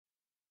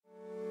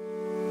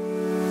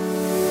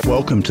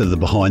Welcome to the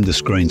Behind the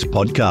Screens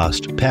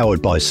podcast, powered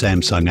by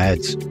Samsung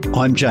Ads.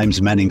 I'm James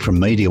Manning from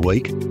Media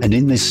Week, and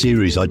in this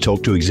series I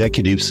talk to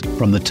executives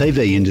from the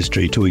TV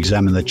industry to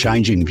examine the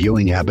changing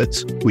viewing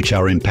habits which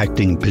are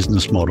impacting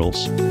business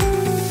models.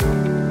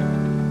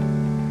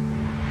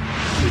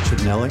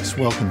 Richard and Alex,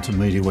 welcome to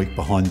Media Week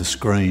Behind the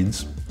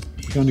Screens.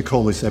 We're going to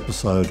call this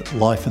episode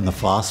Life in the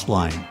Fast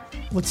Lane.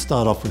 Let's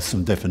start off with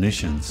some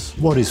definitions.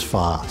 What is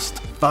FAST?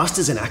 FAST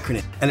is an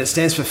acronym, and it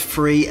stands for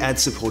Free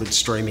Ad-Supported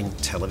Streaming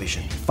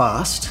Television.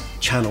 FAST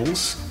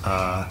channels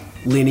are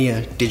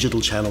linear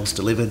digital channels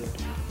delivered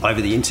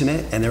over the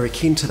internet, and they're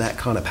akin to that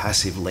kind of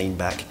passive,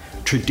 lean-back,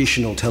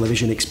 traditional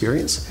television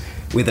experience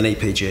with an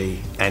EPG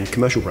and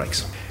commercial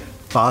breaks.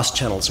 FAST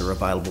channels are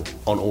available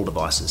on all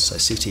devices, so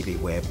CTV,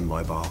 web and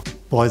mobile.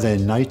 By their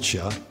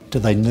nature, do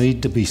they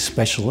need to be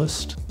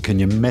specialist? Can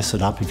you mess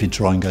it up if you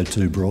try and go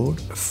too broad?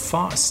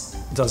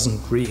 FAST doesn't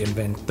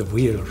reinvent the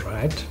wheel,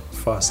 right?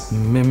 FAST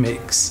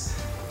mimics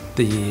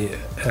the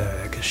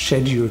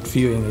scheduled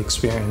viewing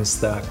experience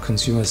that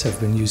consumers have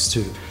been used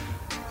to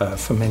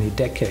for many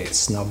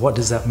decades. Now, what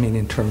does that mean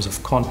in terms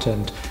of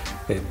content?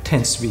 It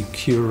tends to be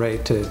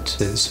curated,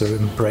 it sort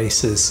of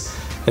embraces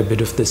a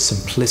bit of the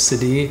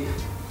simplicity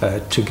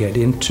to get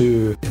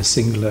into a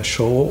singular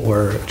show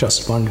or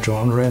just one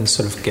genre and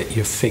sort of get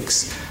your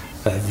fix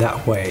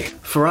that way.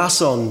 For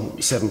us on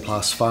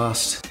 7plus,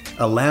 FAST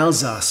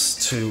allows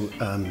us to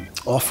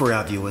offer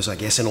our viewers, I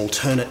guess, an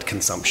alternate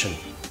consumption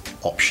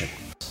option.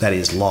 That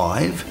is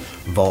live,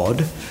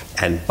 VOD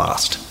and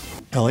FAST.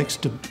 Alex,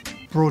 do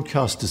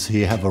broadcasters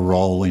here have a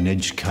role in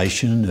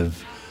education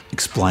of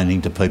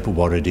explaining to people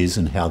what it is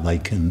and how they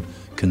can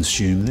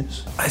consume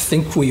this? I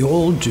think we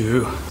all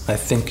do. I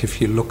think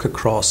if you look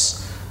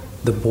across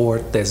the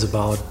board, there's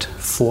about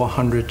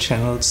 400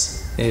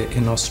 channels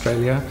in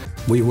Australia.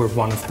 We were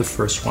one of the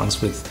first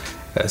ones with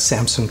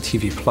Samsung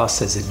TV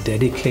Plus as a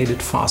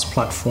dedicated FAST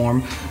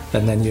platform,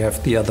 and then you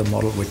have the other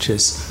model, which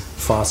is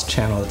FAST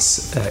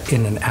channels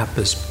in an app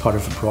as part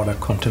of a broader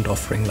content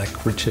offering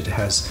like Richard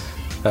has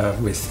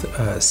with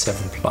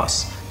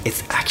 7plus.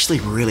 It's actually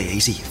really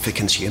easy for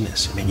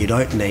consumers. I mean, you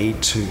don't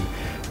need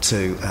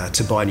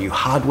to buy new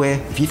hardware.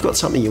 If you've got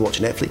something you watch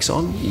Netflix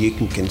on, you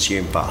can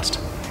consume FAST.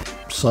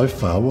 So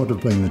far, what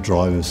have been the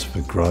drivers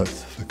for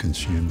growth for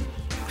consumers?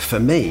 For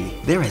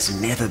me, there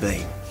has never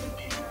been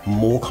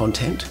more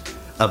content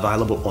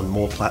available on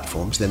more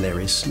platforms than there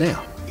is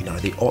now. You know,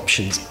 the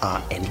options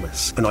are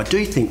endless. And I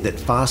do think that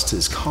FAST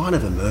has kind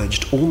of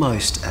emerged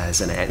almost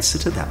as an answer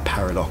to that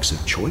paradox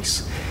of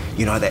choice.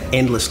 You know, that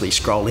endlessly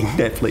scrolling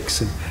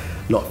Netflix and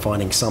not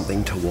finding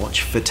something to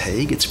watch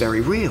fatigue. It's very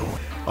real.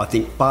 I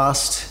think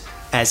FAST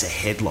as a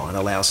headline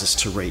allows us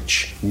to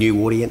reach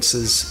new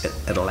audiences.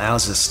 It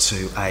allows us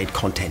to aid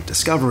content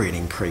discovery and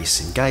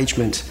increase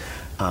engagement.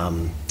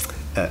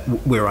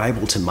 We're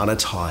able to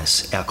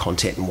monetize our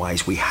content in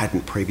ways we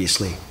hadn't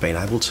previously been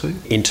able to.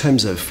 In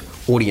terms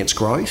of audience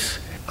growth,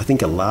 I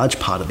think a large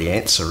part of the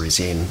answer is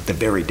in the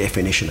very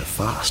definition of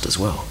FAST as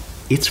well.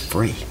 It's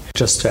free.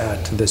 Just to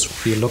add to this,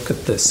 if you look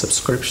at the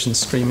subscription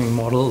streaming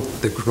model,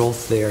 the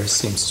growth there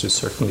seems to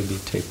certainly be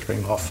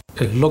tapering off.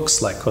 It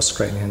looks like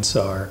Australians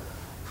are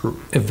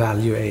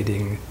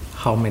evaluating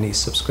how many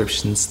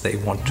subscriptions they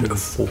want to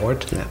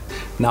afford. Yeah.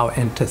 Now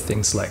enter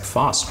things like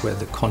FAST, where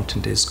the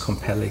content is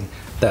compelling.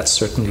 That's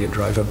certainly a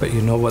driver. But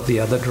you know what the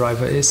other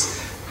driver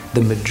is?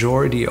 The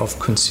majority of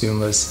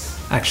consumers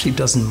actually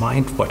doesn't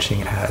mind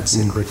watching ads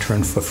in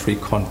return for free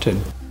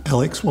content.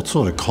 Alex, what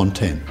sort of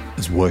content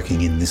is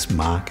working in this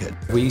market?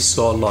 We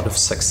saw a lot of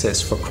success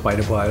for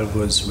quite a while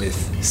was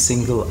with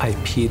single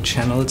IP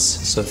channels.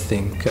 So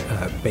think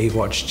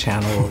Baywatch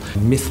channel.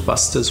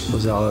 Mythbusters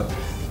was our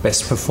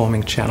best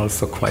performing channel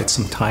for quite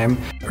some time.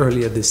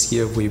 Earlier this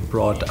year, we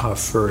brought our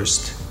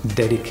first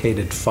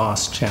dedicated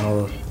FAST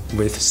channel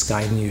with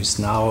Sky News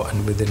Now,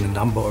 and within a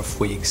number of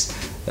weeks,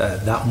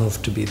 that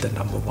moved to be the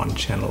number one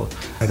channel.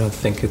 I don't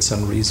think it's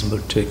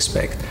unreasonable to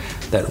expect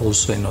that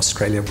also in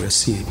Australia we'll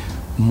see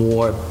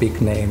more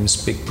big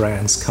names, big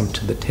brands come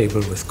to the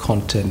table with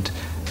content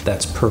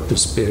that's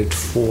purpose-built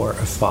for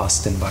a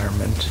FAST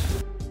environment.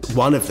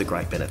 One of the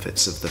great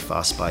benefits of the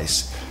FAST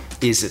space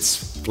is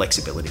its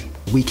flexibility.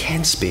 We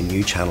can spin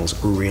new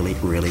channels really,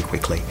 really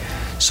quickly.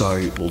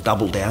 So we'll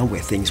double down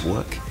where things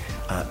work.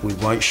 We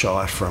won't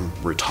shy from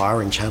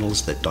retiring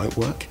channels that don't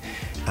work.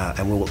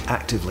 And we will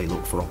actively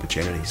look for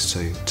opportunities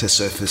to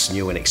surface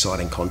new and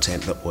exciting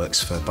content that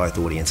works for both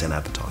audience and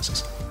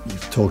advertisers.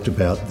 You've talked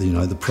about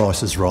the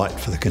price is right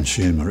for the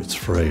consumer. It's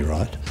free,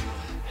 right?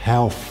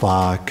 How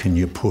far can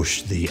you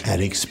push the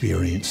ad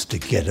experience to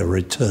get a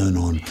return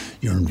on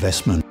your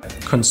investment?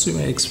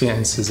 Consumer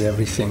experience is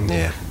everything.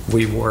 Yeah.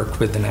 We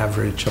work with an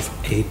average of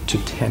 8 to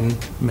 10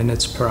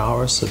 minutes per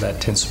hour, so that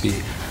tends to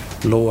be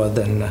lower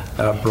than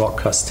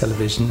broadcast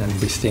television, and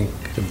we think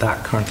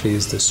that currently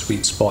is the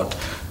sweet spot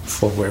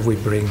for where we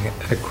bring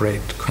a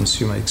great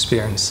consumer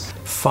experience.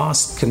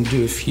 FAST can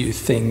do a few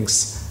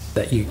things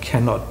that you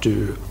cannot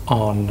do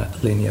on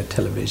linear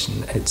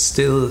television. It's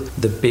still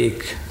the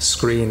big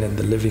screen in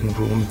the living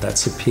room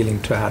that's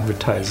appealing to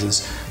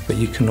advertisers, but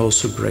you can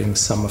also bring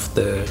some of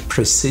the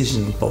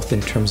precision, both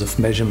in terms of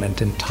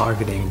measurement and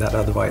targeting, that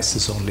otherwise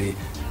is only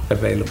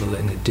available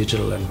in a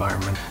digital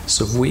environment.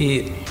 So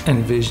we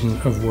envision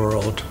a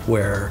world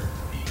where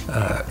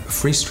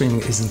free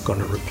streaming isn't going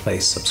to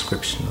replace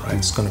subscription, right?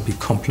 It's going to be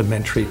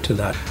complementary to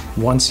that.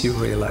 Once you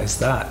realize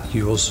that,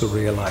 you also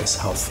realize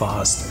how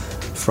fast,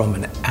 from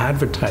an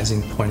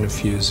advertising point of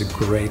view, is a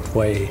great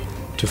way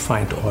to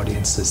find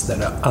audiences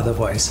that are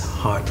otherwise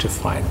hard to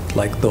find,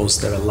 like those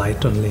that are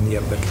light on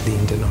linear but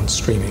leaned in on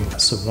streaming.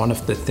 So one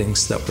of the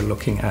things that we're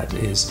looking at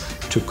is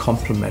to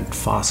complement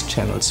fast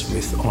channels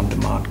with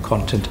on-demand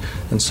content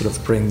and sort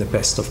of bring the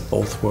best of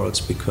both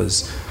worlds,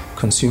 because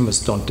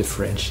consumers don't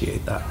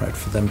differentiate that, right?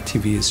 For them,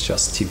 TV is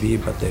just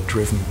TV, but they're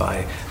driven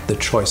by the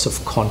choice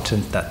of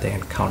content that they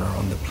encounter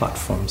on the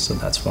platform. So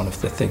that's one of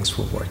the things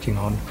we're working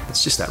on.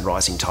 It's just that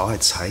rising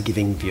tides, hey,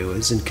 giving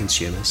viewers and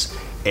consumers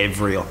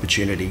every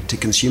opportunity to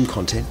consume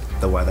content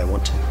the way they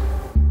want to.